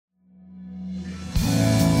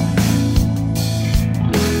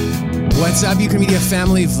What's up, Ukraine Media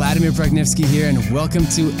family? Vladimir Pragnevsky here, and welcome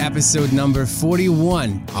to episode number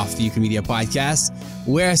 41 of the Ukraine Media podcast,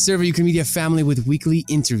 where I serve a Ukraine Media family with weekly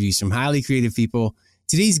interviews from highly creative people.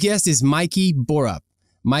 Today's guest is Mikey Borup.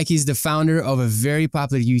 Mikey is the founder of a very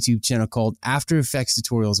popular YouTube channel called After Effects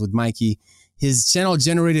Tutorials with Mikey. His channel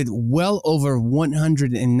generated well over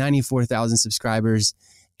 194,000 subscribers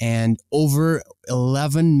and over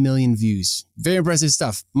 11 million views. Very impressive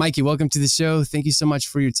stuff. Mikey, welcome to the show. Thank you so much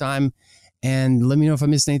for your time. And let me know if I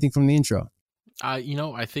missed anything from the intro. I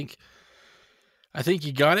think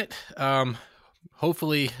you got it.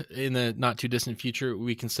 Hopefully in the not too distant future,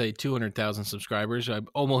 we can say 200,000 subscribers. I'm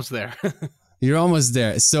almost there. You're almost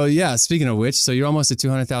there. So yeah, speaking of which, so you're almost at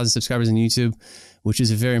 200,000 subscribers on YouTube, which is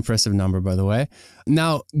a very impressive number, by the way.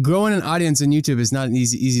 Now, growing an audience on YouTube is not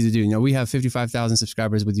easy to do. You know, we have 55,000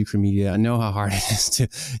 subscribers with Ukraine Media. I know how hard it is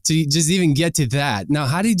to just even get to that. Now,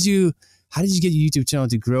 how did you get your YouTube channel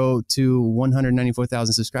to grow to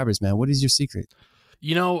 194,000 subscribers, man? What is your secret?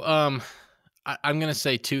 You know, I'm going to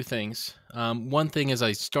say two things. One thing is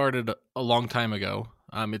I started a long time ago.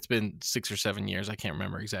 It's been 6 or 7 years. I can't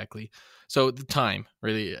remember exactly. So the time,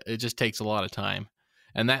 really, it just takes a lot of time.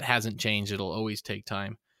 And that hasn't changed. It'll always take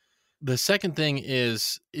time. The second thing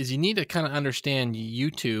is you need to kind of understand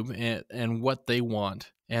YouTube and what they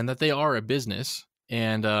want, and that they are a business.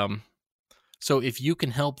 And so if you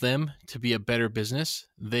can help them to be a better business,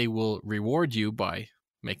 they will reward you by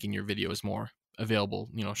making your videos more available,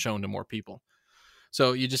 shown to more people.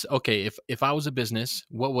 So you just, okay, if I was a business,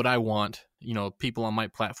 what would I want, people on my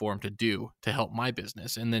platform to do to help my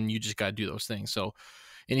business? And then you just got to do those things. So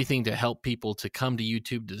anything to help people to come to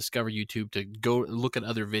YouTube, to discover YouTube, to go look at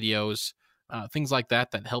other videos, things like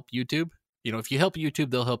that help YouTube. If you help YouTube,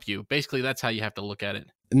 they'll help you. Basically, that's how you have to look at it.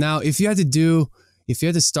 Now, if you had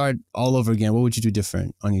to start all over again, what would you do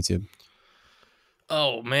different on YouTube?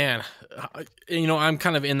 Oh man, I'm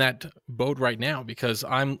kind of in that boat right now because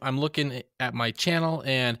I'm looking at my channel,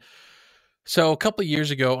 and so a couple of years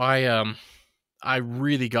ago, I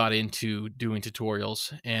really got into doing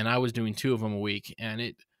tutorials, and I was doing 2 of them a week,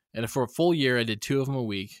 and for a full year, I did 2 of them a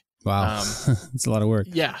week. Wow, it's a lot of work.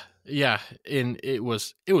 Yeah, and it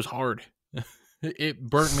was hard. It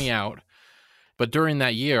burnt me out, but during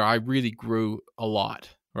that year, I really grew a lot.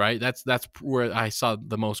 Right, that's where I saw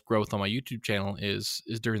the most growth on my YouTube channel is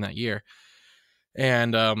during that year,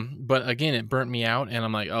 and but again, it burnt me out, and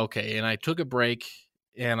I'm like, okay, and I took a break,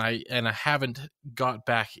 and I haven't got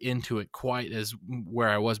back into it quite as where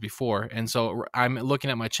I was before, and so I'm looking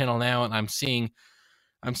at my channel now, and I'm seeing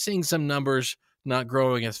some numbers not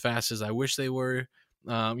growing as fast as I wish they were.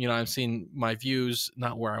 I'm seeing my views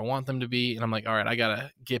not where I want them to be, and I'm like, all right, I gotta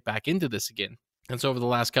get back into this again. And so over the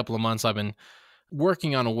last couple of months, I've been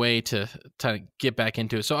working on a way to get back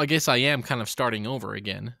into it. So I guess I am kind of starting over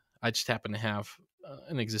again. I just happen to have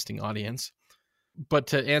an existing audience. But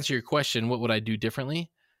to answer your question, what would I do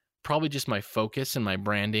differently? Probably just my focus and my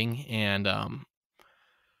branding. And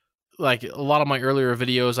like a lot of my earlier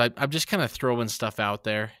videos, I'm just kind of throwing stuff out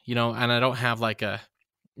there, and I don't have like I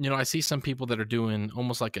see some people that are doing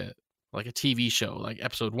almost like a TV show, like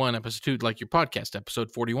episode 1, episode 2, like your podcast,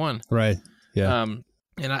 episode 41. Right. Yeah.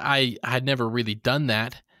 And I had never really done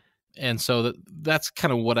that. And so that's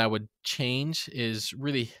kind of what I would change, is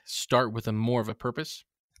really start with more of a purpose.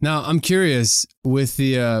 Now, I'm curious with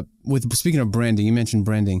speaking of branding, you mentioned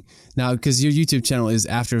branding. Now, because your YouTube channel is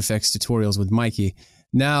After Effects Tutorials with Mikey.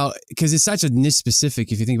 Now, because it's such a niche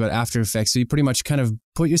specific, if you think about After Effects, so you pretty much kind of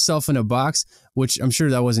put yourself in a box, which I'm sure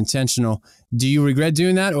that was intentional. Do you regret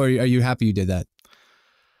doing that, or are you happy you did that?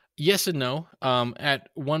 Yes and no. At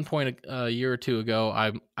one point a year or two ago,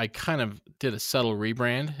 I kind of did a subtle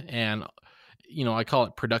rebrand, and I call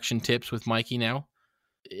it Production Tips with Mikey now.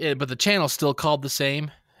 But the channel's still called the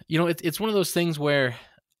same. It's one of those things where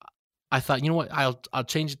I thought, what, I'll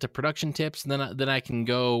change it to Production Tips, and then I can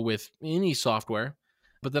go with any software.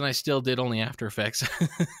 But then I still did only After Effects.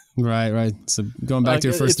 Right. So going back to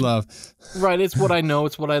your first love. Right. It's what I know.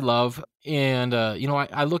 It's what I love. And,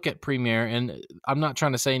 I look at Premiere, and I'm not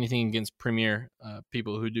trying to say anything against Premiere,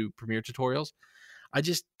 people who do Premiere tutorials. I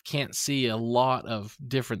just can't see a lot of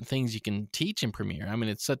different things you can teach in Premiere. I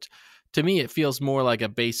mean, to me, it feels more like a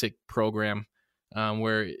basic program.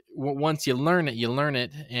 Where once you learn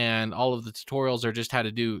it, and all of the tutorials are just how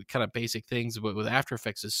to do kind of basic things. But with After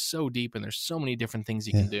Effects is so deep, and there's so many different things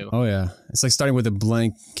you can do. Oh yeah, it's like starting with a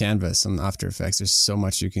blank canvas on After Effects. There's so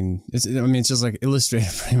much you can. It's just like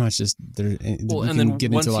Illustrator, pretty much. Just there. Well, and then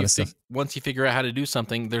get into a lot of stuff. Once you figure out how to do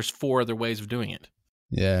something, there's 4 other ways of doing it.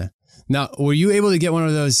 Yeah. Now, were you able to get one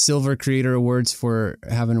of those Silver Creator Awards for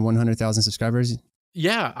having 100,000 subscribers?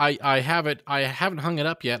 Yeah, I have it. I haven't hung it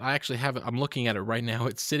up yet. I actually have it. I'm looking at it right now.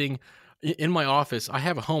 It's sitting in my office. I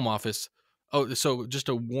have a home office. Oh, so just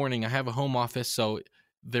a warning. I have a home office, so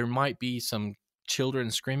there might be some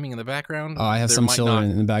children screaming in the background. Oh, I have There some might children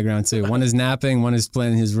not. in the background too. One is napping, one is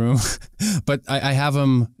playing in his room. But I have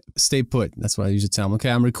them stay put. That's what I usually tell them. Okay,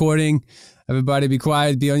 I'm recording. Everybody be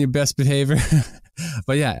quiet, be on your best behavior.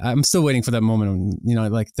 But yeah, I'm still waiting for that moment,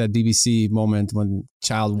 like that BBC moment when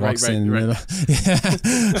child walks Right, in. right. Yeah.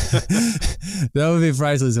 That would be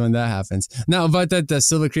priceless when that happens. Now, about the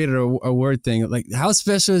Silver Creator Award thing, like how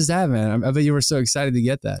special is that, man? I bet you were so excited to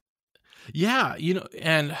get that. Yeah,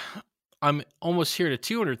 and I'm almost here to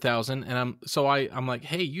 200,000, and I'm like,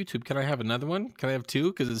 hey, YouTube, can I have another one? Can I have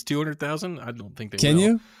two? Because it's 200,000. I don't think they Can will.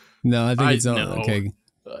 you? No, I think it's no. okay.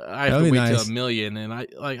 I have That to would be wait till nice. 1 million, and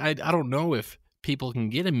I don't know if people can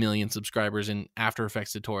get 1 million subscribers in After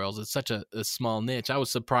Effects tutorials. It's such a small niche. I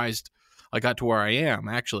was surprised I got to where I am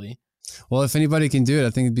actually. Well, if anybody can do it, I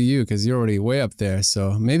think it'd be you because you're already way up there.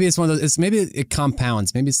 So maybe it's one of those. Maybe it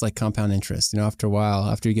compounds. Maybe it's like compound interest. After a while,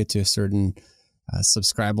 after you get to a certain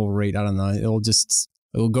subscriber rate, I don't know.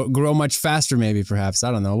 It'll grow much faster. Maybe, perhaps.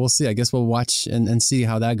 I don't know. We'll see. I guess we'll watch and see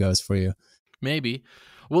how that goes for you. Maybe.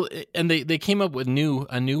 Well, and they came up with a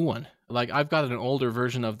new one. Like I've got an older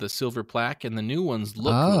version of the silver plaque, and the new ones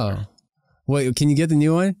look cooler. Wait, can you get the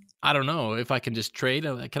new one? I don't know if I can just trade.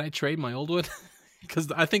 Can I trade my old one?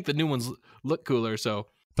 Because I think the new ones look cooler. So,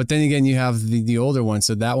 but then again, you have the older one,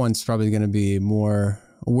 so that one's probably going to be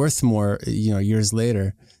worth more. Years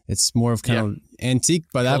later, it's more of kind of antique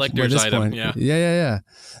by this item, point. Yeah. Yeah.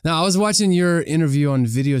 Now, I was watching your interview on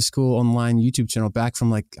Video School Online YouTube channel back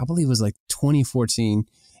from I believe it was 2014,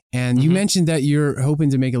 and you mentioned that you're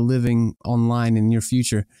hoping to make a living online in the near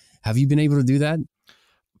future. Have you been able to do that?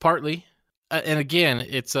 Partly, and again,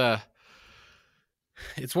 it's one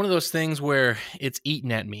of those things where it's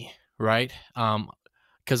eating at me, right?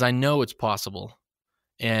 Because I know it's possible,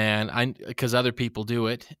 and because other people do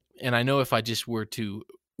it, and I know if I just were to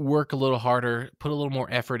work a little harder, put a little more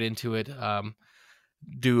effort into it,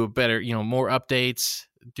 do a better, more updates,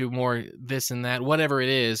 do more this and that, whatever it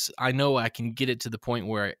is, I know I can get it to the point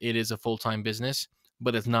where it is a full-time business,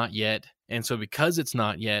 but it's not yet. And so because it's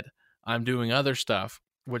not yet, I'm doing other stuff,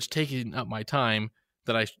 which taking up my time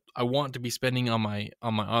that I want to be spending on my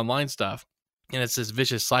online stuff. And it's this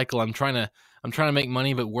vicious cycle. I'm trying to make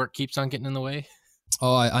money, but work keeps on getting in the way.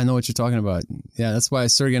 Oh, I know what you're talking about. Yeah, that's why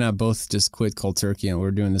Sergey and I both just quit cold turkey, and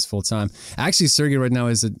we're doing this full time. Actually, Sergey right now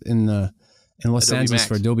is in Los Adobe Angeles Max.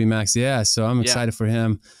 for Adobe Max. Yeah, so I'm excited for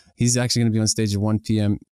him. He's actually going to be on stage at 1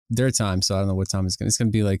 p.m. their time, so I don't know what time it's going to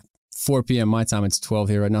be like 4 p.m. my time. It's 12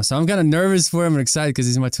 here right now. So I'm kind of nervous for him and excited because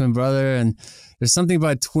he's my twin brother, and there's something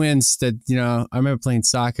about twins that, I remember playing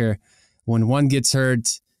soccer. When one gets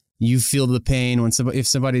hurt, you feel the pain. If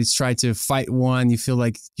somebody's tried to fight one, you feel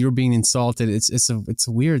like you're being insulted. It's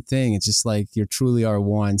a weird thing. It's just like you truly are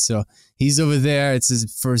one. So he's over there. It's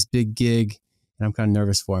his first big gig, and I'm kind of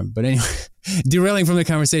nervous for him. But anyway, derailing from the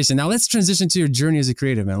conversation. Now let's transition to your journey as a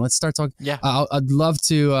creative, man. Let's start talking. Yeah. I'd love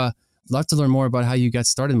to learn more about how you got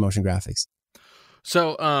started in motion graphics.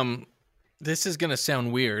 So this is gonna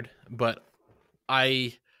sound weird, but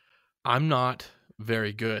I'm not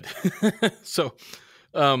very good. So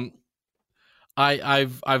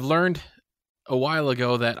I've learned a while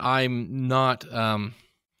ago that I'm not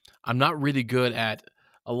really good at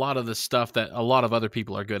a lot of the stuff that a lot of other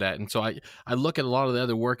people are good at. And so I look at a lot of the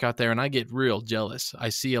other work out there and I get real jealous. I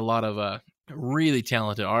see a lot of really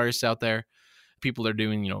talented artists out there, people that are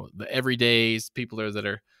doing, the everydays, people that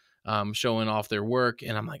are showing off their work.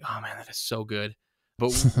 And I'm like, oh man, that is so good.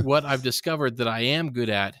 But what I've discovered that I am good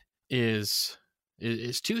at is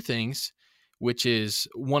two things, which is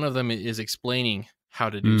one of them is explaining how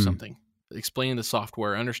to do something, explaining the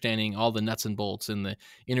software, understanding all the nuts and bolts and the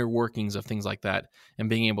inner workings of things like that, and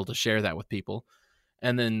being able to share that with people.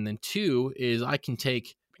 And then two is I can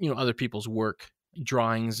take, other people's work,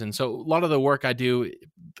 drawings. And so a lot of the work I do,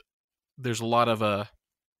 there's a lot of,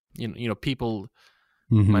 people,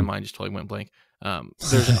 my mind just totally went blank.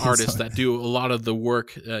 There's an artist that do a lot of the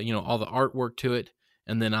work, all the artwork to it.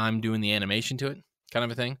 And then I'm doing the animation to it, kind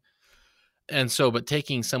of a thing. And so, but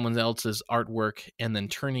taking someone else's artwork and then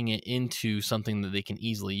turning it into something that they can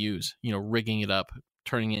easily use, rigging it up,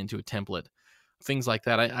 turning it into a template, things like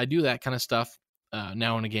that. I do that kind of stuff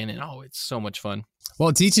now and again, and it's so much fun.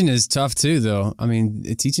 Well, teaching is tough too, though. I mean,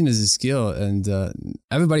 teaching is a skill, and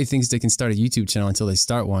everybody thinks they can start a YouTube channel until they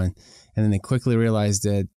start one, and then they quickly realize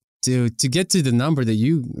that to get to the number that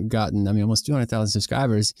you've gotten, I mean, almost 200,000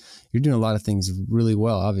 subscribers, you're doing a lot of things really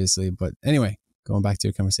well, obviously. But anyway, going back to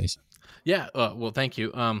your conversation. Yeah. Well, thank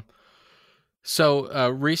you. So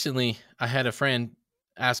recently, I had a friend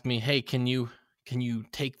ask me, "Hey, can you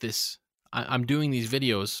take this? I'm doing these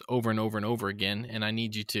videos over and over and over again, and I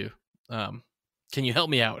need you to. Can you help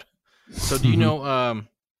me out?" So, do you know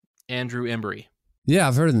Andrew Embry? Yeah,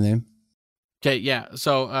 I've heard of the name. Okay, yeah.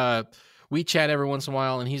 So we chat every once in a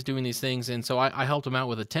while, and he's doing these things, and so I helped him out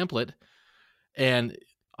with a template, and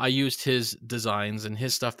I used his designs and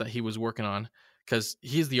his stuff that he was working on because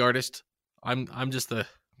he's the artist. I'm just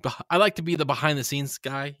I like to be the behind the scenes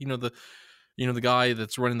guy. The guy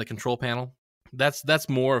that's running the control panel. That's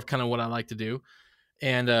more of kind of what I like to do,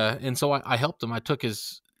 and so I helped him. I took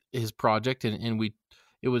his project and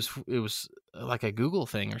it was like a Google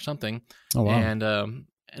thing or something. Oh, wow.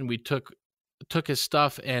 And we took his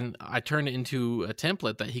stuff and I turned it into a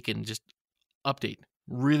template that he can just update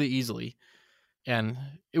really easily. And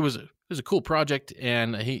it was a cool project,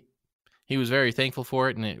 and he was very thankful for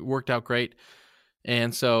it, and it worked out great.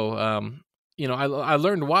 And so I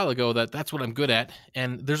learned a while ago that that's what I'm good at,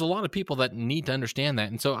 and there's a lot of people that need to understand that.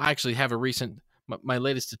 And so I actually have my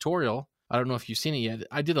latest tutorial. I don't know if you've seen it yet.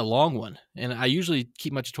 I did a long one, and I usually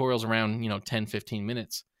keep my tutorials around 10, 15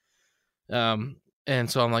 minutes. And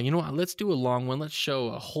so I'm like, you know what, let's do a long one. Let's show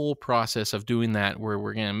a whole process of doing that, where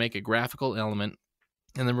we're going to make a graphical element,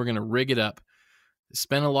 and then we're going to rig it up,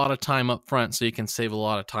 spend a lot of time up front so you can save a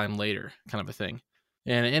lot of time later, kind of a thing.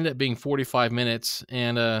 And it ended up being 45 minutes,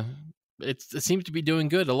 and it seems to be doing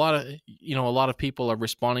good. A lot of people are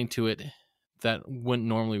responding to it that wouldn't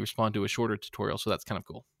normally respond to a shorter tutorial, so that's kind of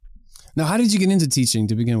cool. Now, how did you get into teaching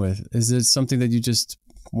to begin with? Is it something that you just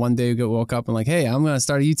one day woke up and like, hey, I'm going to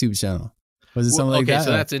start a YouTube channel? Was it something like that? Okay,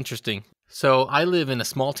 so that's interesting. So I live in a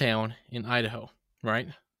small town in Idaho, right?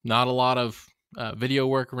 Not a lot of video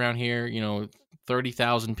work around here,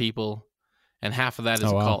 30,000 people, and half of that is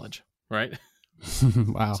college, right?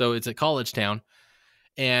 Wow. So it's a college town.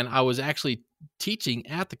 And I was actually teaching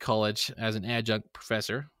at the college as an adjunct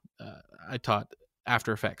professor. I taught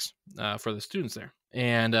After Effects for the students there.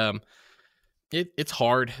 And it's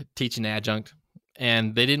hard teaching adjunct.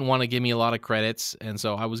 And they didn't want to give me a lot of credits. And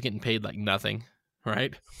so I was getting paid like nothing,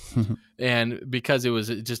 right? And because it was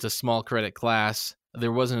just a small credit class,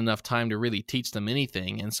 there wasn't enough time to really teach them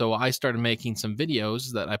anything. And so I started making some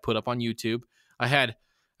videos that I put up on YouTube. I had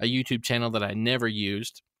a YouTube channel that I never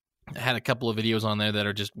used. I had a couple of videos on there that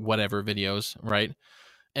are just whatever videos, right?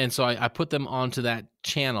 And so I put them onto that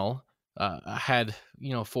channel. I had,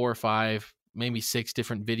 4 or 5, maybe 6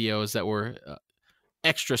 different videos that were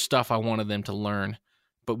extra stuff I wanted them to learn,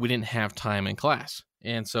 but we didn't have time in class.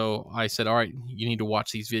 And so I said, all right, you need to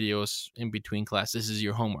watch these videos in between class. This is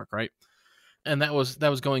your homework, right? And that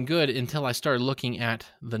was going good until I started looking at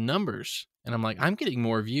the numbers. And I'm like, I'm getting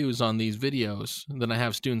more views on these videos than I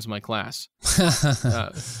have students in my class.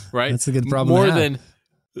 Right? That's a good problem.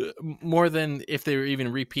 More than if they were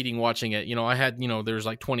even repeating watching it. I had, there's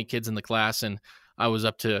like 20 kids in the class, and I was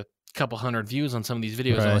up to a couple hundred views on some of these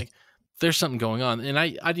videos. Right. I'm like, there's something going on. And I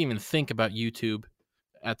didn't even think about YouTube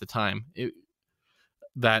at the time.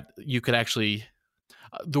 That you could actually,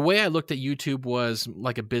 the way I looked at YouTube was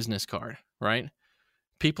like a business card, right?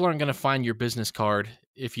 People aren't going to find your business card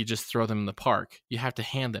if you just throw them in the park. You have to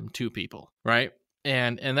hand them to people, right?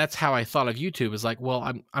 And that's how I thought of YouTube, is like, well,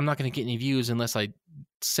 I'm not going to get any views unless I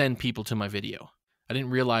send people to my video. I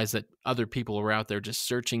didn't realize that other people were out there just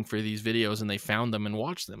searching for these videos, and they found them and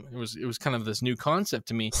watched them. It was kind of this new concept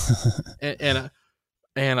to me.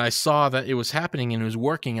 and I saw that it was happening and it was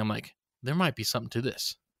working. I'm like, there might be something to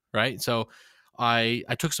this, right? So I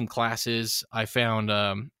took some classes. I found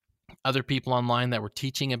other people online that were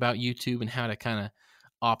teaching about YouTube and how to kind of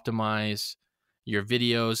optimize your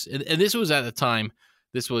videos. And this was at the time,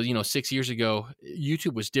 this was, 6 years ago,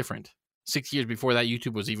 YouTube was different. 6 years before that,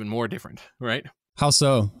 YouTube was even more different, right? How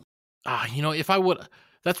so? If I would,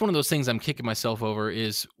 that's one of those things I'm kicking myself over,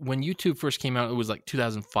 is when YouTube first came out, it was like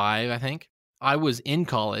 2005, I think. I was in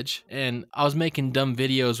college and I was making dumb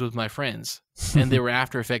videos with my friends, and they were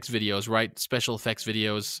After Effects videos, right? Special effects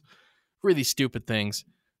videos, really stupid things.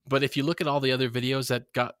 But if you look at all the other videos that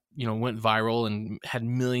went viral and had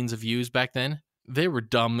millions of views back then, they were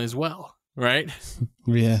dumb as well, right?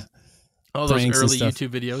 Yeah. All those early YouTube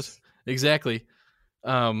videos. Exactly.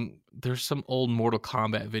 There's some old Mortal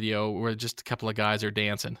Kombat video where just a couple of guys are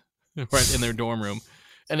dancing right in their dorm room,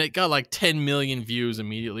 and it got like 10 million views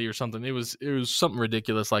immediately or something. It was something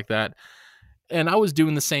ridiculous like that. And I was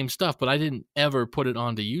doing the same stuff, but I didn't ever put it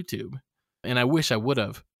onto YouTube. And I wish I would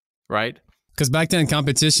have, right? Because back then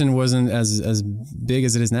competition wasn't as big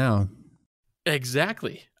as it is now.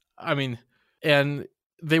 Exactly. I mean, and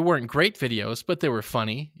they weren't great videos, but they were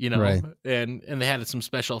funny, Right. and they had some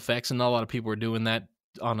special effects, and not a lot of people were doing that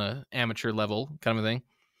on a amateur level kind of a thing.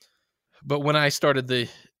 But when I started the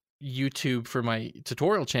YouTube for my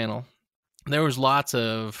tutorial channel, there was lots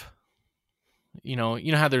of, you know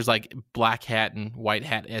how there's like black hat and white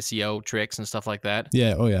hat SEO tricks and stuff like that.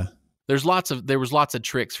 Yeah. Oh yeah. There was lots of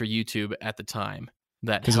tricks for YouTube at the time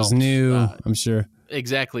that because it was helped, new. I'm sure.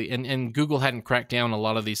 Exactly. And Google hadn't cracked down a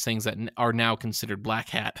lot of these things that are now considered black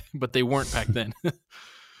hat, but they weren't back then.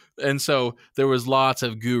 And so there was lots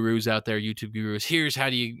of gurus out there, YouTube gurus. Here's how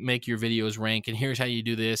do you make your videos rank, and here's how you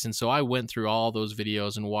do this. And so I went through all those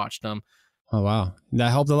videos and watched them. Oh, wow.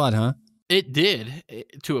 That helped a lot, huh? It did,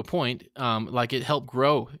 to a point. Like it helped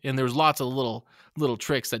grow. And there's lots of little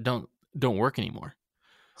tricks that don't work anymore.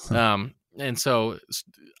 And so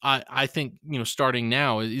I think, starting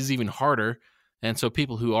now is even harder. And so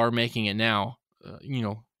people who are making it now,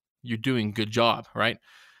 you're doing a good job, right?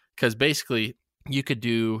 Because basically you could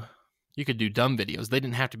do dumb videos. They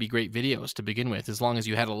didn't have to be great videos to begin with. As long as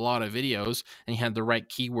you had a lot of videos and you had the right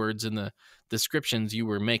keywords in the descriptions, you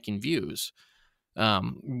were making views.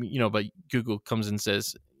 But Google comes and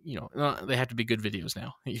says, they have to be good videos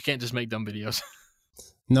now. You can't just make dumb videos.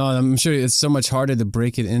 No, I'm sure it's so much harder to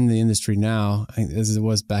break it in the industry now as it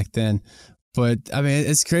was back then. But I mean,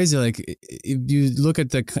 it's crazy. Like if you look at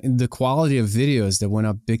the quality of videos that went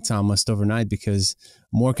up big time almost overnight because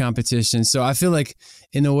more competition. So I feel like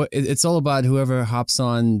it's all about whoever hops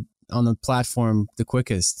on the platform the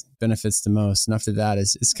quickest benefits the most. And after that,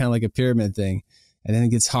 it's kind of like a pyramid thing. And then it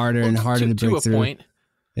gets harder and harder to break through. Point.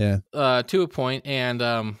 Yeah. To a point.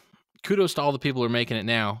 And kudos to all the people who are making it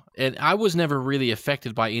now. And I was never really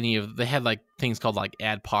affected by they had like things called like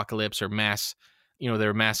adpocalypse or mass, they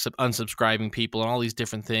were mass unsubscribing people and all these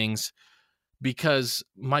different things, because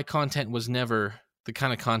my content was never the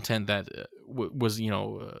kind of content that was,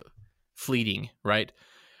 fleeting, right?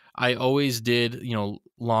 I always did,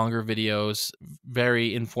 longer videos,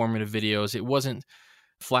 very informative videos. It wasn't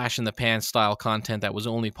flash in the pan style content that was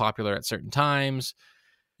only popular at certain times.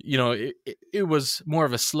 It was more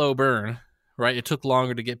of a slow burn, right? It took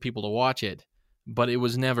longer to get people to watch it, but it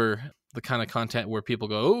was never the kind of content where people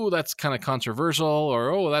go, oh, that's kind of controversial, or,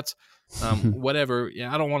 oh, that's whatever.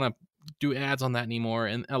 Yeah, I don't want to do ads on that anymore.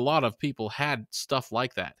 And a lot of people had stuff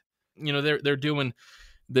like that. They're doing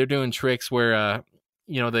tricks where,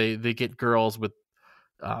 they get girls with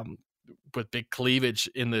big cleavage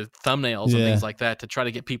in the thumbnails and things like that to try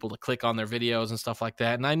to get people to click on their videos and stuff like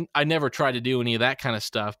that. And I never tried to do any of that kind of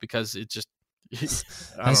stuff because it just, it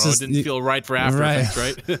didn't feel right for After Effects,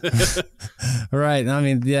 right? Right. I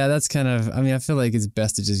mean, yeah, that's kind of, I feel like it's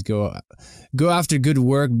best to just go after good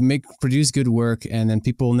work, produce good work, and then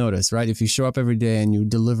people will notice, right? If you show up every day and you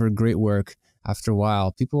deliver great work, after a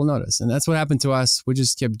while, people will notice. And that's what happened to us. We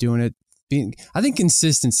just kept doing it. I think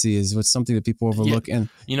consistency is what's something that people overlook. Yeah. And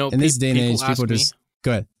in this day and age, people just,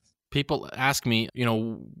 go ahead. People ask me,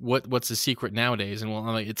 what's the secret nowadays? And I'm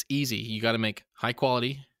like, it's easy. You got to make high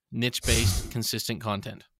quality, niche-based, consistent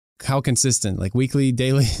content. How consistent? Like weekly,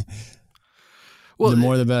 daily? Well, the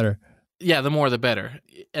more the better. Yeah, the more the better.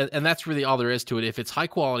 And that's really all there is to it. If it's high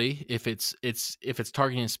quality, if it's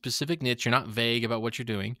targeting a specific niche, you're not vague about what you're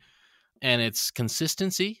doing, and it's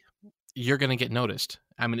consistency, you're going to get noticed.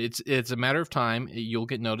 I mean, it's a matter of time. You'll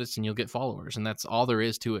get noticed and you'll get followers, and that's all there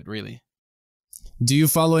is to it, really. Do you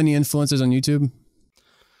follow any influencers on YouTube?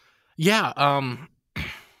 Yeah,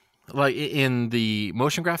 like in the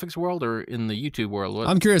motion graphics world or in the YouTube world?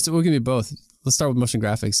 I'm curious. We'll give you both. Let's start with motion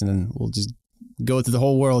graphics, and then we'll just go through the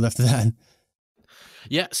whole world after that.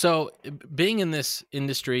 Yeah. So being in this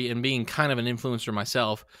industry and being kind of an influencer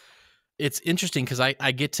myself, it's interesting because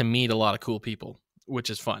I get to meet a lot of cool people,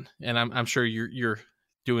 which is fun. And I'm sure you're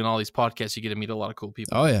doing all these podcasts. You get to meet a lot of cool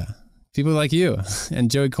people. Oh yeah, people like you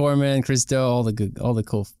and Joey Corman, Chris Do, all the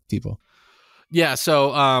cool people. Yeah.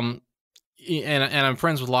 So and I'm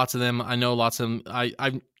friends with lots of them. I know lots of them.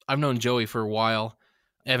 I've known Joey for a while.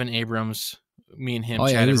 Evan Abrams, me and him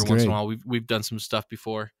chat every once in a while. We've done some stuff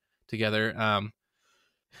before together.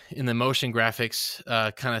 In the motion graphics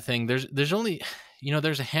kind of thing, there's only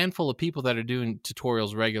there's a handful of people that are doing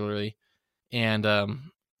tutorials regularly, and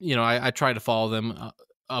I try to follow them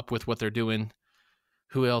up with what they're doing.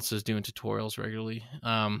 Who else is doing tutorials regularly?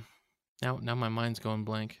 Now my mind's going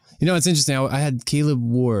blank. It's interesting. I had Caleb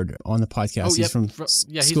Ward on the podcast. Oh, he's from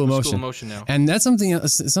School of Motion now. And that's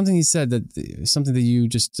something he said something that you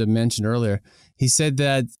just mentioned earlier. He said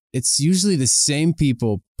that it's usually the same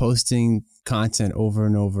people posting content over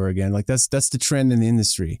and over again. Like that's the trend in the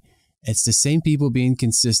industry. It's the same people being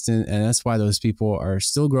consistent, and that's why those people are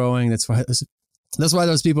still growing. That's why That's why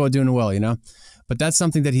those people are doing well, But that's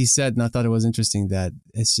something that he said, and I thought it was interesting that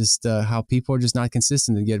it's just how people are just not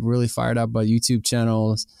consistent. They get really fired up by YouTube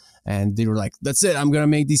channels, and they were like, that's it, I'm going to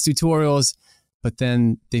make these tutorials. But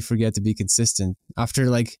then they forget to be consistent. After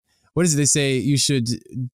what is it? They say you should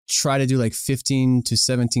try to do 15 to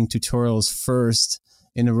 17 tutorials first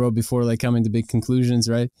in a row before coming to big conclusions,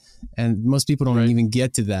 right? And most people don't even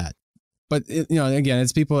get to that. But, again,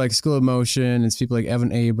 it's people like School of Motion. It's people like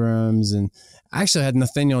Evan Abrams. And I actually had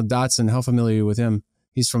Nathaniel Dotson. How familiar are you with him?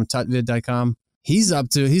 He's from tutvid.com.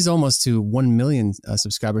 He's almost to 1 million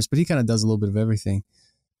subscribers, but he kind of does a little bit of everything.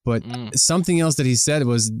 But something else that he said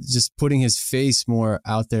was just putting his face more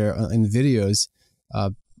out there in videos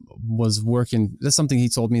was working. That's something he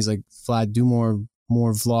told me. He's like, Vlad, do more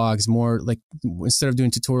vlogs, more instead of doing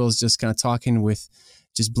tutorials, just kind of talking with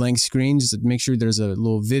just blank screen, just to make sure there's a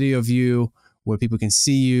little video of you where people can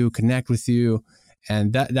see you, connect with you.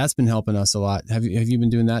 And that's been helping us a lot. Have you been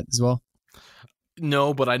doing that as well?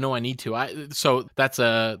 No, but I know I need to. So that's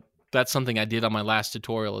something I did on my last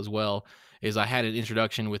tutorial as well, is I had an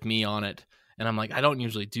introduction with me on it. And I'm like, I don't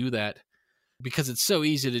usually do that because it's so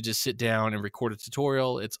easy to just sit down and record a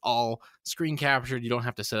tutorial. It's all screen captured. You don't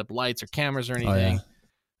have to set up lights or cameras or anything. Oh, yeah.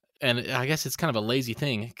 And I guess it's kind of a lazy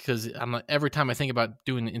thing because I'm like, every time I think about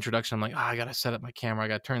doing an introduction, I'm like, I got to set up my camera. I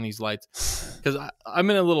got to turn these lights because I'm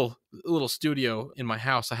in a little studio in my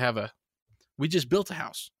house. We just built a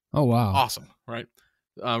house. Oh, wow. Awesome. Right.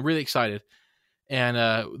 Really excited. And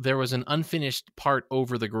there was an unfinished part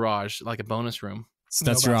over the garage, like a bonus room. So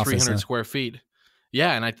that's your office, 300 square feet.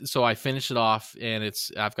 Yeah. And so I finished it off, and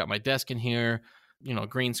I've got my desk in here,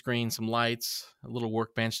 green screen, some lights, a little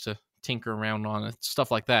workbench to tinker around on it, stuff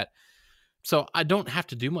like that. So I don't have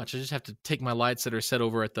to do much. I just have to take my lights that are set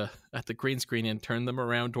over at the green screen and turn them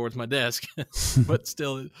around towards my desk. But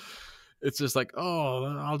still, it's just like,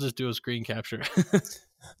 I'll just do a screen capture.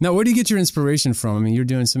 Now, where do you get your inspiration from? I mean, you're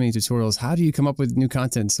doing so many tutorials. How do you come up with new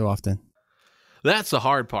content so often? That's the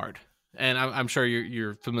hard part. And I'm sure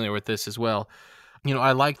you're familiar with this as well.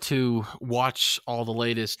 I like to watch all the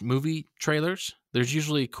latest movie trailers. There's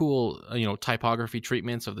usually cool, typography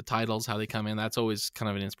treatments of the titles, how they come in. That's always kind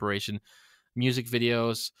of an inspiration. Music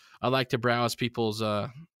videos. I like to browse people's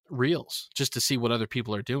reels just to see what other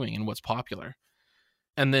people are doing and what's popular.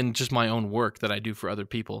 And then just my own work that I do for other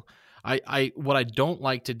people. What I don't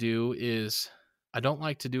like to do is I don't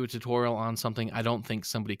like to do a tutorial on something I don't think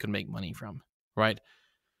somebody could make money from, right?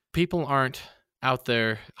 People aren't out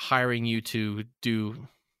there hiring you to do,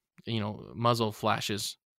 muzzle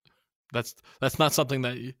flashes. That's not something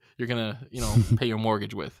that you're going to, pay your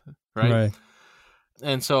mortgage with, right?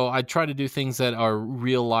 And so I try to do things that are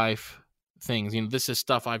real life things. This is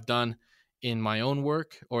stuff I've done in my own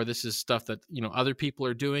work, or this is stuff that, other people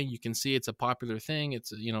are doing. You can see it's a popular thing.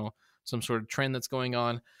 It's, some sort of trend that's going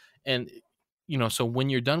on. And, so when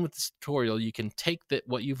you're done with this tutorial, you can take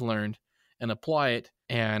what you've learned and apply it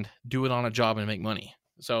and do it on a job and make money.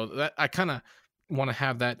 So that I kind of want to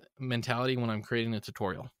have that mentality when I'm creating a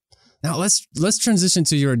tutorial. Now let's transition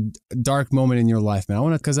to your dark moment in your life,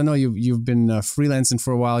 man. Because I know you've been freelancing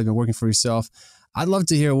for a while. You've been working for yourself. I'd love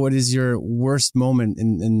to hear what is your worst moment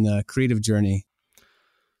in creative journey.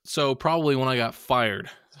 So probably when I got fired.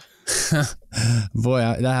 Boy,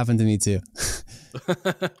 that happened to me too.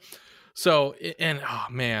 So, and oh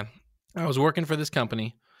man, I was working for this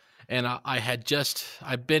company, and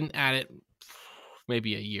I've been at it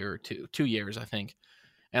maybe a year or 2 years, I think.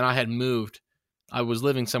 And I had moved. I was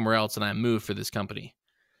living somewhere else, and I moved for this company.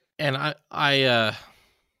 And I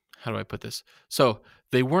how do I put this? So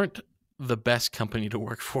they weren't the best company to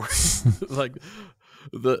work for. Like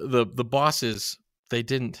the bosses, they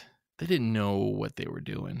didn't know what they were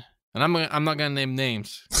doing. And I'm not gonna name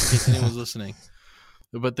names in case anyone's listening,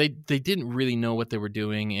 but they didn't really know what they were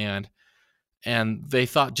doing, and they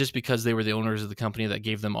thought just because they were the owners of the company that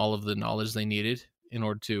gave them all of the knowledge they needed in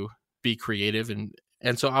order to be creative,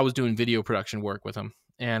 and so I was doing video production work with them,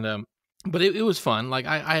 and but it was fun. Like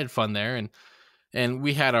I had fun there, and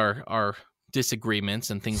we had our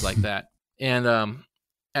disagreements and things like that, and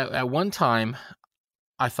at one time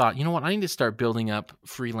I thought, you know what, I need to start building up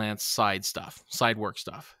freelance side work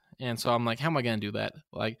stuff. And so I'm like, how am I going to do that?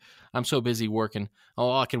 Like, I'm so busy working.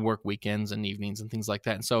 I can work weekends and evenings and things like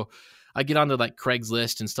that. And so I get onto like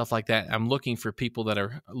Craigslist and stuff like that. I'm looking for people that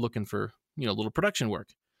are looking for, little production work.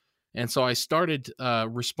 And so I started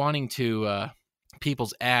responding to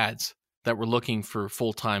people's ads that were looking for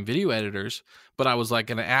full-time video editors. But I was like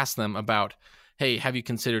going to ask them about, hey, have you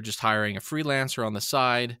considered just hiring a freelancer on the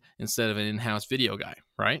side instead of an in-house video guy,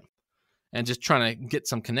 right? And just trying to get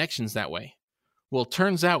some connections that way. Well, it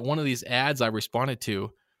turns out one of these ads I responded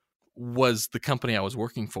to was the company I was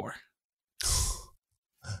working for.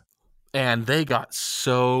 And they got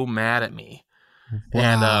so mad at me.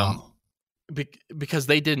 Wow. And because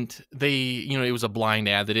it was a blind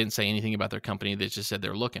ad. They didn't say anything about their company. They just said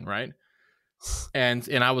they're looking, right? And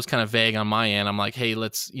I was kind of vague on my end. I'm like, hey,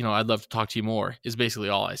 I'd love to talk to you more, is basically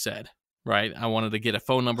all I said, right? I wanted to get a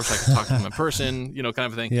phone number so I could talk to them in person, kind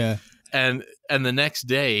of thing. Yeah. And the next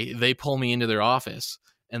day they pull me into their office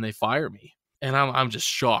and they fire me. And I'm just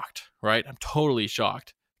shocked, right? I'm totally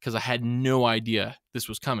shocked because I had no idea this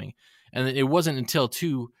was coming. And it wasn't until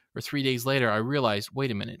 2 or 3 days later I realized,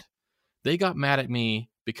 wait a minute, they got mad at me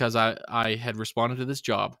because I had responded to this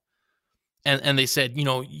job. And they said,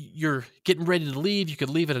 you're getting ready to leave. You could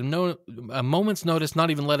leave at a moment's notice,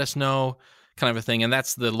 not even let us know, kind of a thing. And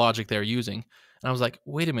that's the logic they're using. And I was like,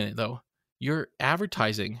 wait a minute, though. You're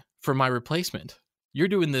advertising for my replacement. You're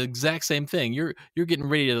doing the exact same thing. You're getting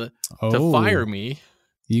ready to fire me.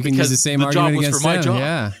 You can use the same argument against them. Job.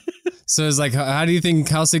 Yeah. So it's like, how do you think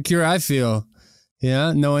how secure I feel?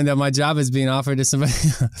 Yeah, knowing that my job is being offered to somebody.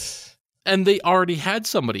 And they already had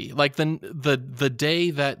somebody. Like the day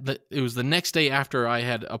it was the next day after I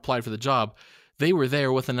had applied for the job, they were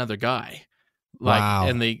there with another guy. Wow.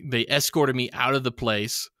 And they escorted me out of the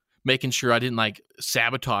place, making sure I didn't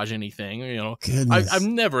sabotage anything. I've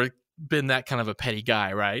never been that kind of a petty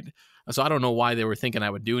guy, right? So I don't know why they were thinking I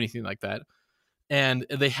would do anything like that. And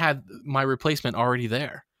they had my replacement already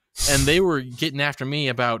there. And they were getting after me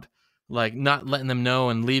about not letting them know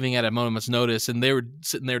and leaving at a moment's notice. And they were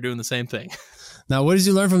sitting there doing the same thing. Now, what did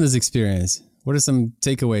you learn from this experience? What are some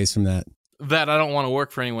takeaways from that? That I don't want to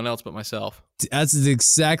work for anyone else but myself. That's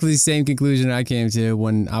exactly the same conclusion I came to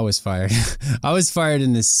when I was fired. I was fired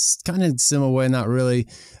in this kind of similar way, not really.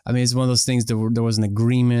 I mean, it's one of those things that there was an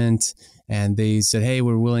agreement and they said, hey,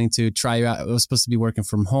 we're willing to try you out. I was supposed to be working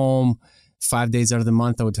from home 5 days out of the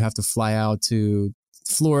month. I would have to fly out to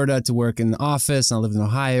Florida to work in the office, and I live in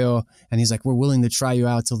Ohio. And he's like, we're willing to try you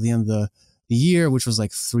out till the end of the year, which was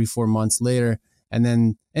 3-4 months later. And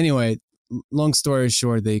then anyway, long story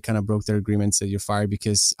short, they kind of broke their agreement, said you're fired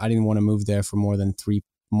because I didn't want to move there for more than 3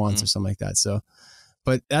 months or something like that. So,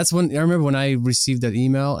 but that's when I remember when I received that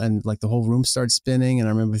email and the whole room started spinning. And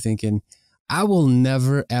I remember thinking, I will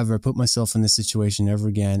never, ever put myself in this situation ever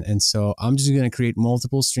again. And so I'm just going to create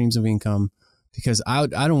multiple streams of income because I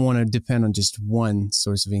don't want to depend on just one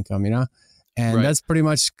source of income, And right. That's pretty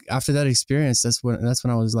much after that experience. That's when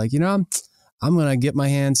I was like, I'm going to get my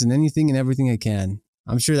hands in anything and everything I can.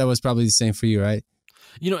 I'm sure that was probably the same for you, right?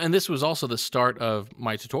 And this was also the start of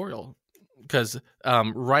my tutorial because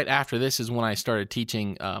right after this is when I started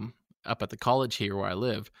teaching up at the college here where I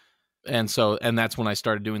live. And that's when I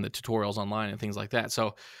started doing the tutorials online and things like that.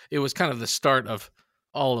 So it was kind of the start of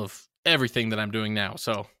all of everything that I'm doing now.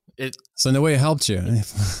 So in a way it helped you.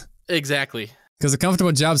 Exactly. Because a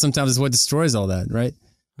comfortable job sometimes is what destroys all that, right?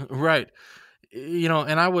 Right.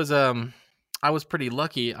 And I was pretty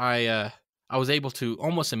lucky. I was able to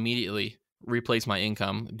almost immediately replace my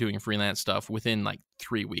income doing freelance stuff within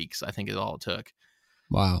 3 weeks. I think is all it took.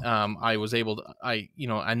 Wow. I was able to, I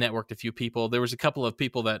networked a few people. There was a couple of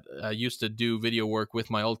people that used to do video work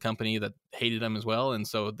with my old company that hated them as well. And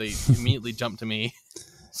so they immediately jumped to me.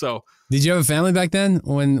 So did you have a family back then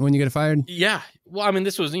when you got fired? Yeah. Well, I mean,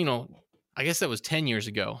 this was, I guess that was 10 years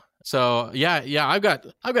ago. So yeah. I've got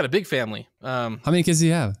a big family. How many kids do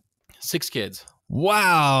you have? 6 kids.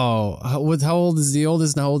 Wow. How old is the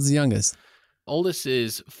oldest and how old is the youngest? Oldest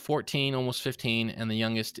is 14, almost 15, and the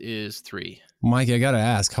youngest is 3. Mike, I got to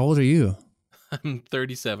ask, how old are you? I'm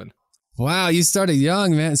 37. Wow, you started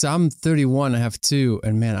young, man. So I'm 31, I have 2,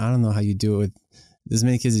 and man, I don't know how you do it with as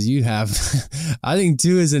many kids as you have. I think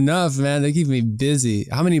 2 is enough, man. They keep me busy.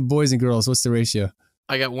 How many boys and girls? What's the ratio?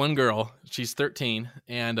 I got one girl. She's 13,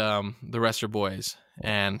 and the rest are boys.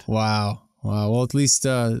 And Wow. Well, at least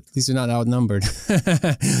you're not outnumbered.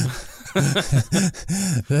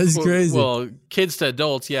 That's crazy. Well, kids to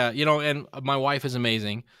adults, yeah. And my wife is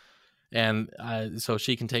amazing, and so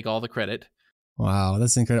she can take all the credit. Wow,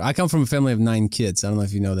 that's incredible. I come from a family of 9 kids. I don't know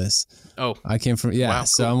if you know this. Oh. I came from, yeah. Wow,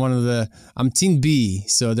 so cool. I'm Team B.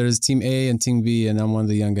 So there's Team A and Team B, and I'm one of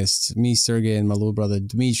the youngest. Me, Sergey, and my little brother,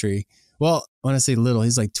 Dmitry. Well, when I say little,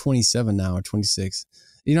 he's 27 now or 26.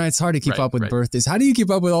 It's hard to keep up with birthdays. How do you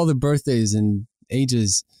keep up with all the birthdays and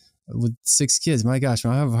ages with 6 kids? My gosh,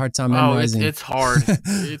 I have a hard time memorizing. It's hard.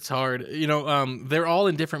 It's hard. They're all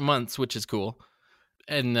in different months, which is cool.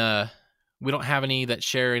 And we don't have any that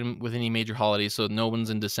share with any major holidays, so no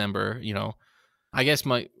one's in December. I guess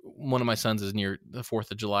one of my sons is near the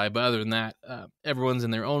 4th of July, but other than that, everyone's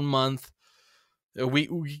in their own month.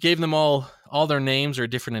 We gave them all their names are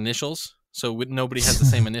different initials. so nobody has the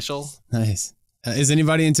same initial. Nice. Is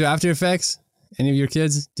anybody into After Effects? Any of your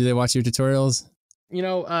kids? Do they watch your tutorials? They're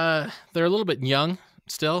a little bit young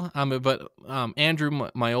still. But Andrew,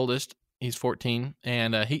 my oldest, he's 14,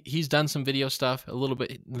 and he's done some video stuff a little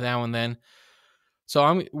bit now and then.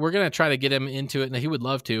 So we're gonna try to get him into it, and he would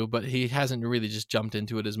love to, but he hasn't really just jumped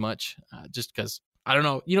into it as much, just because I don't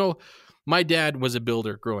know. My dad was a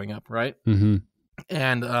builder growing up, right? Mm-hmm.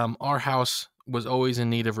 And our house was always in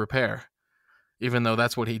need of repair, even though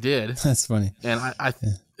that's what he did. That's funny. And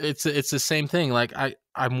it's the same thing. Like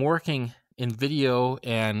I'm working in video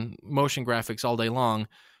and motion graphics all day long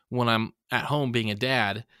when I'm at home being a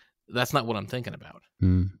dad. That's not what I'm thinking about.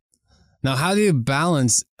 Mm. Now, how do you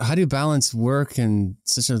balance work and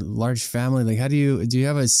such a large family? Like, do you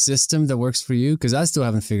have a system that works for you? Because I still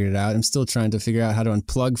haven't figured it out. I'm still trying to figure out how to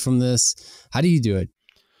unplug from this. How do you do it?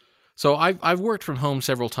 So I've worked from home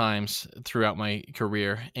several times throughout my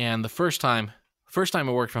career, and the first time I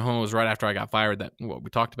worked from home was right after I got fired. What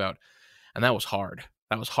we talked about, and that was hard.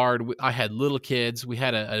 I had little kids. We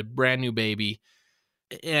had a brand new baby,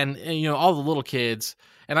 and all the little kids.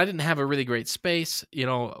 And I didn't have a really great space.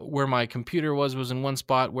 Where my computer was in one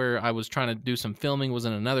spot, where I was trying to do some filming was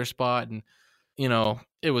in another spot. And,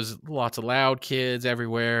 it was lots of loud kids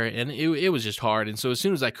everywhere. And it was just hard. And so as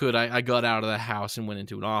soon as I could, I got out of the house and went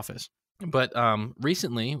into an office. But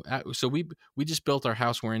recently, so we just built our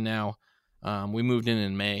house we're in now. We moved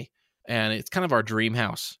in May. And it's kind of our dream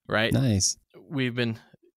house, right? Nice. We've been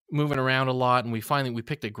moving around a lot. And we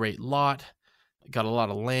picked a great lot. Got a lot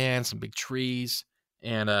of land, some big trees.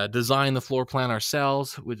 And design the floor plan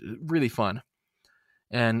ourselves, which was really fun.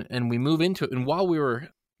 And we move into it. And while we were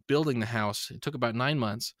building the house, it took about 9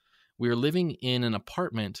 months. We were living in an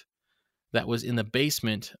apartment that was in the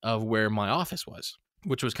basement of where my office was,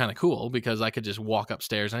 which was kind of cool because I could just walk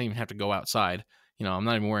upstairs. I didn't even have to go outside. I'm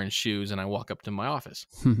not even wearing shoes, and I walk up to my office.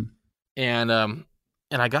 And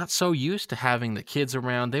I got so used to having the kids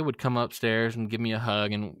around. They would come upstairs and give me a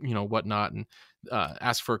hug and whatnot, and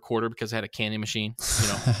ask for a quarter because I had a candy machine.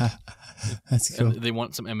 That's cool. They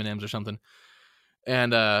want some M&Ms or something.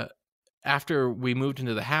 And after we moved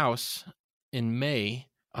into the house in May,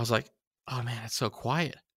 I was like, "Oh man, it's so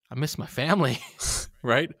quiet. I miss my family."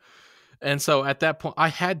 Right? And so at that point, I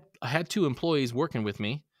had 2 employees working with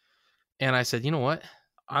me, and I said, "You know what?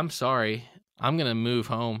 I'm sorry. I'm gonna move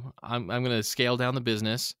home. I'm gonna scale down the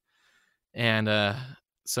business, and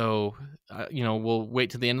so we'll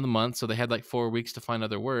wait till the end of the month." So they had like 4 weeks to find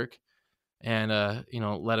other work, and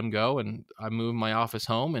let them go. And I moved my office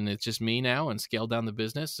home, and it's just me now, and scaled down the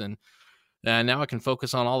business, and now I can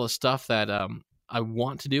focus on all the stuff that I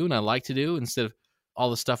want to do and I like to do instead of all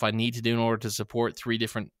the stuff I need to do in order to support 3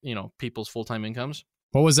 different people's full-time incomes.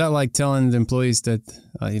 What was that like telling the employees that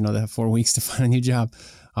they have 4 weeks to find a new job?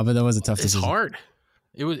 I bet that was a tough decision. It's hard.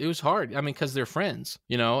 It was hard. I mean, because they're friends,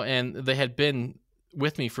 and they had been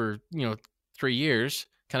with me for 3 years,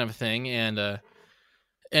 kind of a thing, and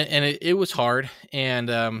it was hard.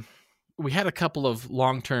 And we had a couple of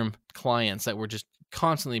long-term clients that were just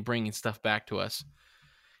constantly bringing stuff back to us,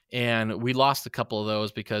 and we lost a couple of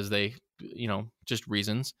those because they, just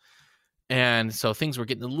reasons. And so things were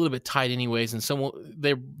getting a little bit tight, anyways. And so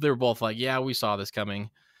they were both like, "Yeah, we saw this coming,"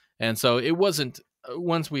 and so it wasn't.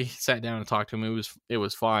 Once we sat down and talked to them, it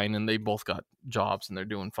was fine, and they both got jobs and they're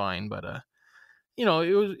doing fine. But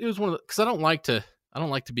it was one of because I don't like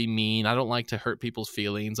to be mean. I don't like to hurt people's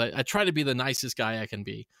feelings. I try to be the nicest guy I can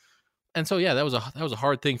be. And so that was a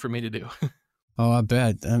hard thing for me to do. Oh, I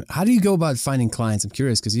bet. How do you go about finding clients? I'm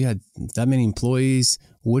curious because you had that many employees.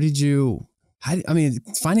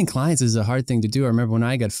 Finding clients is a hard thing to do. I remember when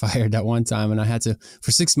I got fired that one time, and I had to,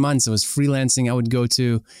 for 6 months, I was freelancing. I would go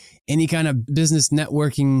to any kind of business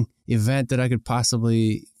networking event that I could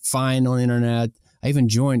possibly find on the internet. I even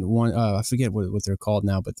joined one, I forget what they're called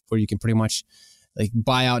now, but where you can pretty much like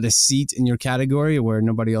buy out a seat in your category where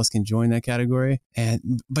nobody else can join that category.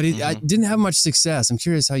 But I didn't have much success. I'm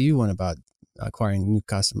curious how you went about acquiring new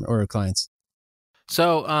customer or clients.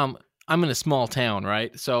 So, I'm in a small town,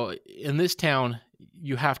 right? So in this town,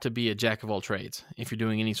 you have to be a jack of all trades if you're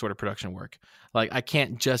doing any sort of production work. Like I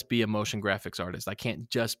can't just be a motion graphics artist. I can't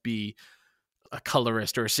just be a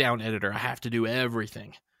colorist or a sound editor. I have to do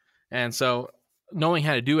everything. And so knowing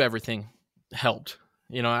how to do everything helped.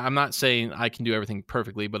 I'm not saying I can do everything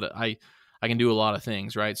perfectly, but I can do a lot of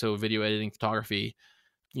things, right? So video editing, photography,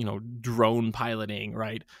 drone piloting,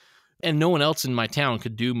 right? And no one else in my town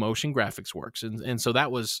could do motion graphics works. And so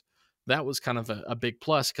that was kind of a big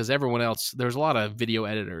plus because everyone else, there's a lot of video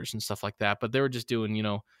editors and stuff like that, but they were just doing,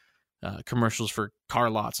 commercials for car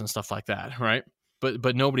lots and stuff like that. Right.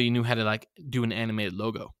 But nobody knew how to like do an animated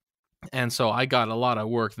logo. And so I got a lot of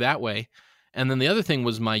work that way. And then the other thing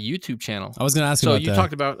was my YouTube channel. I was going to ask you So about you that.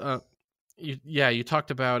 talked about, you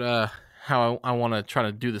talked about how I want to try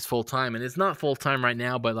to do this full time. And it's not full time right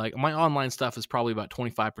now, but like my online stuff is probably about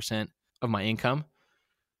 25% of my income,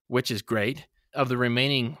 which is great. Of the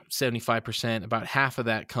remaining 75%, about half of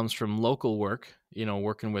that comes from local work,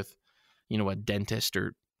 working with, a dentist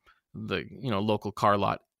or the, local car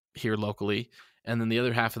lot here locally. And then the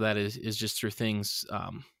other half of that is just through things,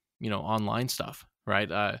 online stuff,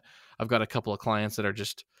 right? I've got a couple of clients that are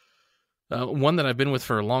just one that I've been with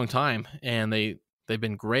for a long time, and they've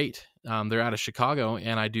been great. They're out of Chicago,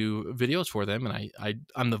 and I do videos for them, and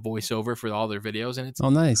I'm the voiceover for all their videos, and it's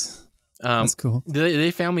nice. That's cool.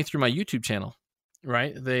 They found me through my YouTube channel,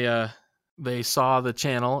 right? They saw the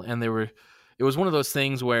channel, and it was one of those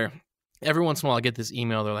things where every once in a while I get this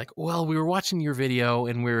email. They're like, "Well, we were watching your video,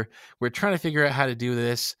 and we're trying to figure out how to do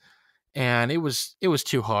this, and it was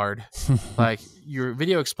too hard. Like your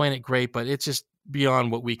video explained it great, but it's just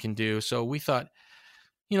beyond what we can do. So we thought,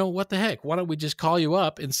 what the heck? Why don't we just call you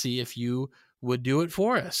up and see if you would do it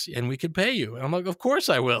for us, and we could pay you?" And I'm like, "Of course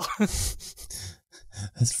I will."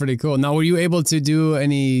 That's pretty cool. Now, were you able to do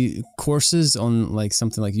any courses on like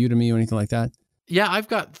something like Udemy or anything like that? Yeah, I've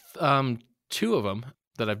got 2 of them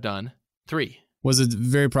that I've done. 3. Was it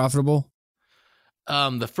very profitable?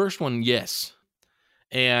 The first one, yes.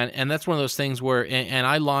 And that's one of those things where, and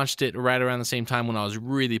I launched it right around the same time when I was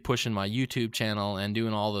really pushing my YouTube channel and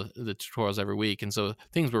doing all the tutorials every week. And so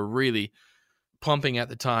things were really pumping at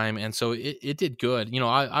the time. And so it did good.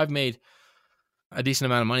 I've made a decent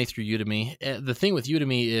amount of money through Udemy. The thing with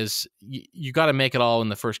Udemy is you got to make it all in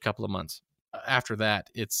the first couple of months. After that,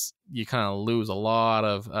 you kind of lose a lot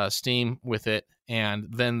of steam with it. And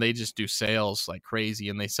then they just do sales like crazy,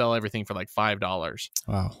 and they sell everything for like $5.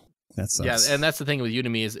 Wow. That sucks. Yeah, and that's the thing with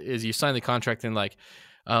Udemy is you sign the contract and like,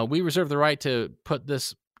 we reserve the right to put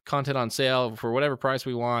this content on sale for whatever price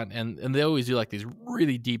we want, and they always do like these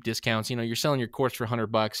really deep discounts. You're selling your course for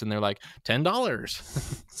 $100 and they're like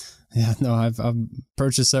 $10. Yeah, no, I've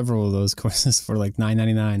purchased several of those courses for like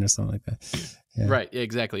 $9.99 or something like that. Yeah. Right,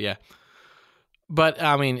 exactly, yeah. But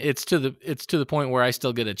I mean, it's to the point where I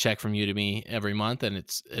still get a check from Udemy every month, and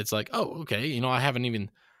it's like, oh, okay, I haven't even.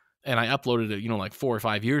 And I uploaded it, like 4 or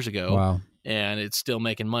 5 years ago. Wow. And it's still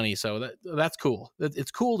making money. So that's cool.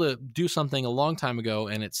 It's cool to do something a long time ago,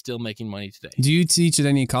 and it's still making money today. Do you teach at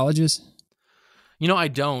any colleges? I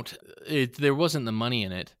don't. There wasn't the money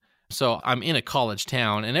in it. So I'm in a college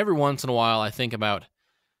town, and every once in a while I think about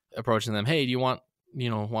approaching them. Hey, do you want me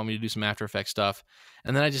to do some After Effects stuff?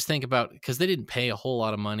 And then I just think about, because they didn't pay a whole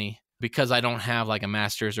lot of money because I don't have like a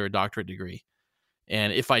master's or a doctorate degree.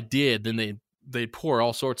 And if I did, then they'd pour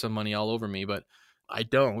all sorts of money all over me, but I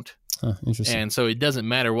don't. Interesting. And so it doesn't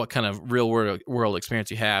matter what kind of real world experience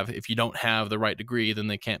you have. If you don't have the right degree, then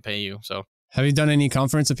they can't pay you. So, have you done any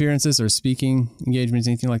conference appearances or speaking engagements,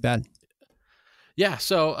 anything like that? Yeah.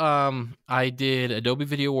 So I did Adobe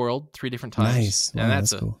Video World 3 different times. Nice. Wow, and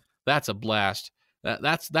cool. That's a blast.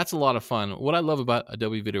 That's a lot of fun. What I love about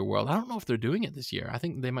Adobe Video World, I don't know if they're doing it this year. I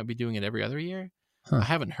think they might be doing it every other year. I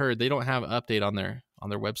haven't heard. They don't have an update on their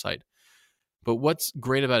website. But what's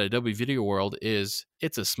great about Adobe Video World is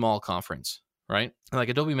it's a small conference, right? Like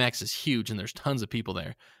Adobe Max is huge and there's tons of people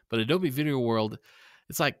there. But Adobe Video World,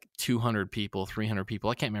 it's like 200 people, 300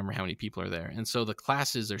 people. I can't remember how many people are there. And so the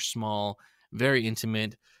classes are small, very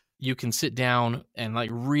intimate. You can sit down and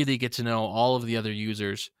like really get to know all of the other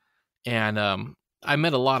users. And I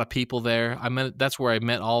met a lot of people there. That's where I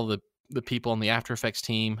met all the people on the After Effects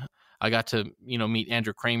team. I got to, meet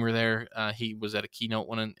Andrew Kramer there. He was at a keynote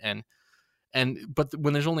one, but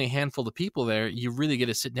when there's only a handful of people there, you really get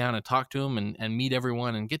to sit down and talk to them and meet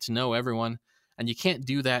everyone and get to know everyone. And you can't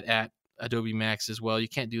do that at Adobe Max as well. You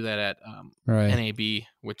can't do that at NAB,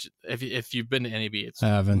 which if you've been to NAB, it's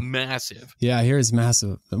massive. Yeah, I hear it's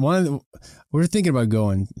massive. We're thinking about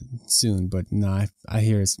going soon, but no, I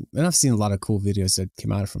hear it's, and I've seen a lot of cool videos that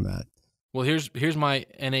came out from that. Well, here's my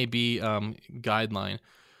NAB guideline.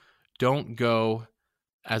 Don't go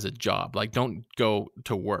as a job. Like, don't go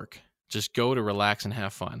to work. Just go to relax and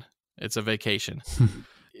have fun. It's a vacation.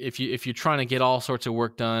 If you're trying to get all sorts of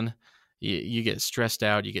work done, you get stressed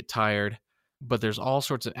out, you get tired. But there's all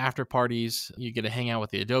sorts of after parties. You get to hang out with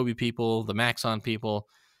the Adobe people, the Maxon people,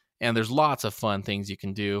 and there's lots of fun things you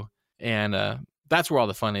can do. And that's where all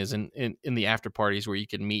the fun is in the after parties, where you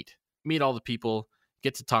can meet all the people,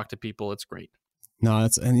 get to talk to people. It's great. No,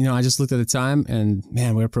 I just looked at the time, and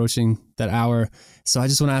man, we're approaching that hour. So I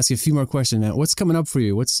just want to ask you a few more questions, man. What's coming up for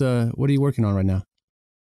you? What are you working on right now?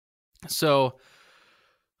 So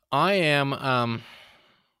I am,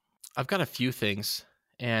 I've got a few things,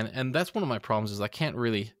 And that's one of my problems is I can't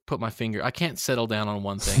really I can't settle down on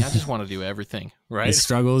one thing. I just want to do everything, right? The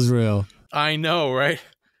struggle is real. I know, right?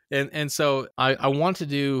 And so I want to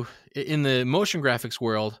do, in the motion graphics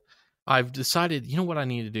world, I've decided, you know what I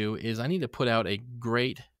need to do is I need to put out a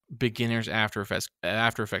great beginner's After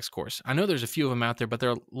Effects course. I know there's a few of them out there, but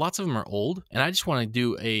lots of them are old, and I just want to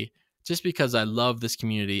do just because I love this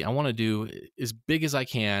community, I want to do as big as I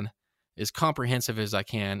can, as comprehensive as I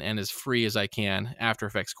can, and as free as I can After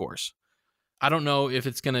Effects course. I don't know if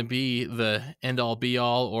it's going to be the end-all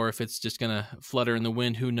be-all or if it's just going to flutter in the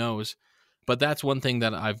wind, who knows. But that's one thing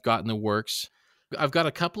that I've got in the works. I've got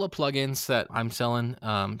a couple of plugins that I'm selling.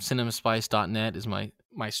 Cinemaspice.net is my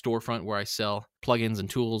storefront where I sell plugins and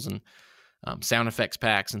tools and sound effects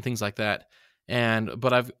packs and things like that.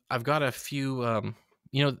 But I've got a few,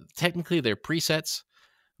 technically they're presets,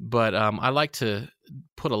 but I like to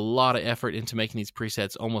put a lot of effort into making these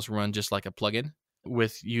presets almost run just like a plugin,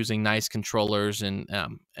 with using nice controllers, and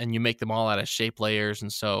you make them all out of shape layers,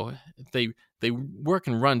 and so they work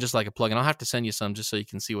and run just like a plugin. I'll have to send you some just so you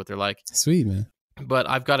can see what they're like. Sweet, man. But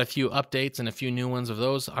I've got a few updates and a few new ones of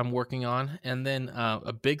those I'm working on. And then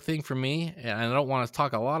a big thing for me, and I don't want to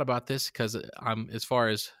talk a lot about this because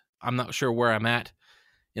I'm not sure where I'm at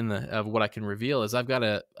of what I can reveal, is I've got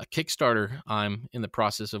a Kickstarter I'm in the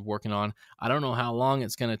process of working on. I don't know how long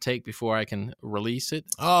it's going to take before I can release it.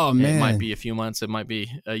 Oh, man. It might be a few months. It might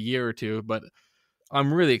be a year or two, but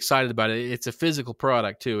I'm really excited about it. It's a physical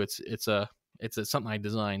product too. It's something I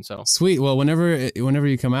designed. So sweet. Well, whenever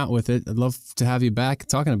you come out with it, I'd love to have you back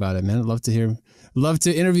talking about it, man. I'd love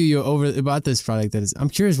to interview you about this product. I'm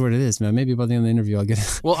curious what it is, man. Maybe by the end of the interview, I'll get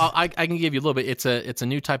it. Well, I can give you a little bit. It's a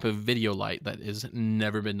new type of video light that has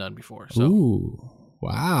never been done before. So. Ooh,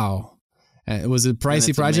 wow. Was it a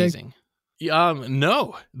pricey project? Amazing.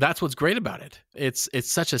 No, that's what's great about it. It's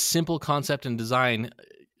such a simple concept and design.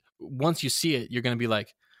 Once you see it, you're going to be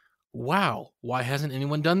like, wow, why hasn't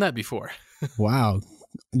anyone done that before? Wow.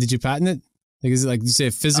 Did you patent it? Like, is it like you say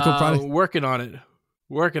a physical product? Working on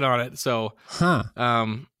it. So,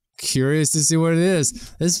 curious to see what it is.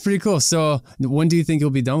 This is pretty cool. So when do you think you'll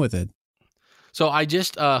be done with it? So I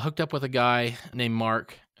just hooked up with a guy named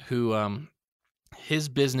Mark who his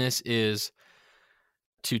business is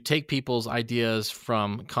to take people's ideas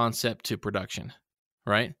from concept to production,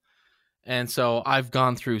 right? And so I've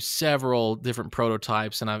gone through several different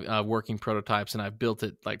prototypes, and I've working prototypes, and I've built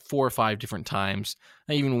it like 4 or 5 different times.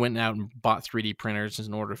 I even went out and bought 3D printers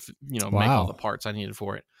in order to, make all the parts I needed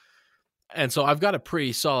for it. And so I've got a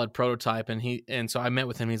pretty solid prototype, and so I met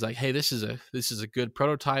with him. He's like, "Hey, this is a good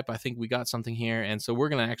prototype. I think we got something here." And so we're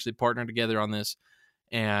going to actually partner together on this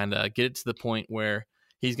and get it to the point where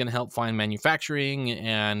he's going to help find manufacturing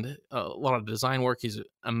and a lot of design work. He's an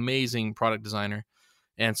amazing product designer.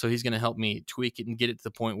 And so he's going to help me tweak it and get it to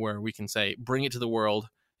the point where we can bring it to the world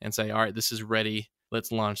and say, all right, this is ready.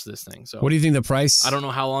 Let's launch this thing. So what do you think the price? I don't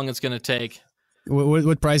know how long it's going to take.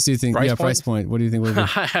 What price do you think? Price point. What do you think?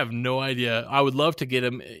 I have no idea. I would love to get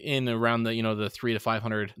them in around the $300 to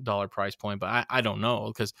 $500 price point, but I don't know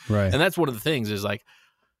because, right. And that's one of the things is like,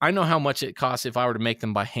 I know how much it costs if I were to make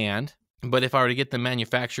them by hand, but if I were to get them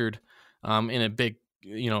manufactured in a big,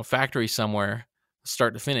 factory somewhere,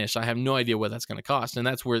 start to finish, I have no idea what that's going to cost. And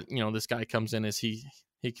that's where, this guy comes in, is he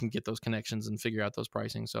can get those connections and figure out those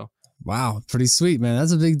pricing. So, wow, pretty sweet, man.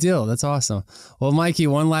 That's a big deal. That's awesome. Well, Mikey,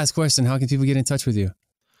 one last question. How can people get in touch with you?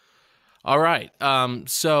 All right.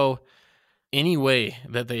 So any way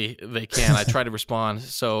that they can, I try to respond.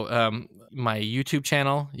 So, my YouTube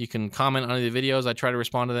channel, you can comment on the videos. I try to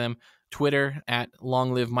respond to them. Twitter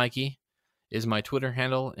 @LongLiveMikey is my Twitter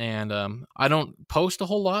handle. And I don't post a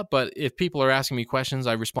whole lot, but if people are asking me questions,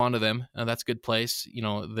 I respond to them. That's a good place,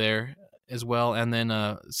 there as well. And then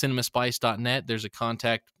cinemaspice.net, there's a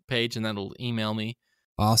contact page, and that'll email me.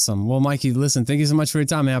 Awesome. Well, Mikey, listen, thank you so much for your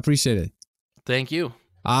time, man. I appreciate it. Thank you.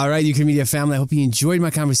 All right, Ukraine Media family, I hope you enjoyed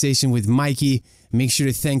my conversation with Mikey. Make sure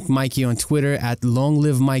to thank Mikey on Twitter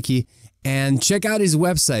 @LongLiveMikey. And check out his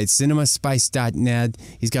website, cinemaspice.net.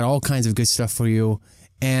 He's got all kinds of good stuff for you.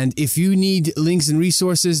 And if you need links and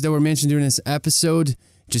resources that were mentioned during this episode,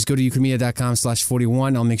 just go to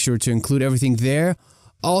ukrainemedia.com/41. I'll make sure to include everything there.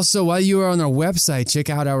 Also, while you are on our website,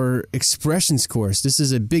 check out our expressions course. This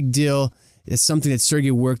is a big deal. It's something that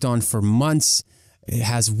Sergey worked on for months. It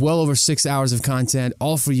has well over 6 hours of content,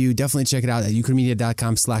 all for you. Definitely check it out at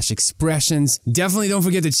ukrainemedia.com/expressions. Definitely don't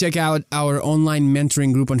forget to check out our online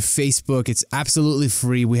mentoring group on Facebook. It's absolutely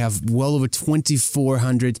free. We have well over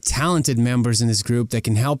 2,400 talented members in this group that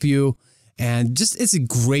can help you. And it's a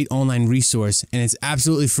great online resource, and it's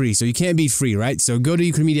absolutely free. So you can't beat free, right? So go to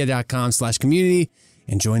ukrainemedia.com/community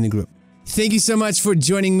and join the group. Thank you so much for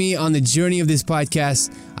joining me on the journey of this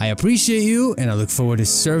podcast. I appreciate you, and I look forward to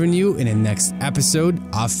serving you in the next episode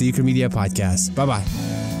of the Euchromedia Podcast.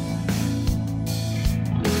 Bye-bye.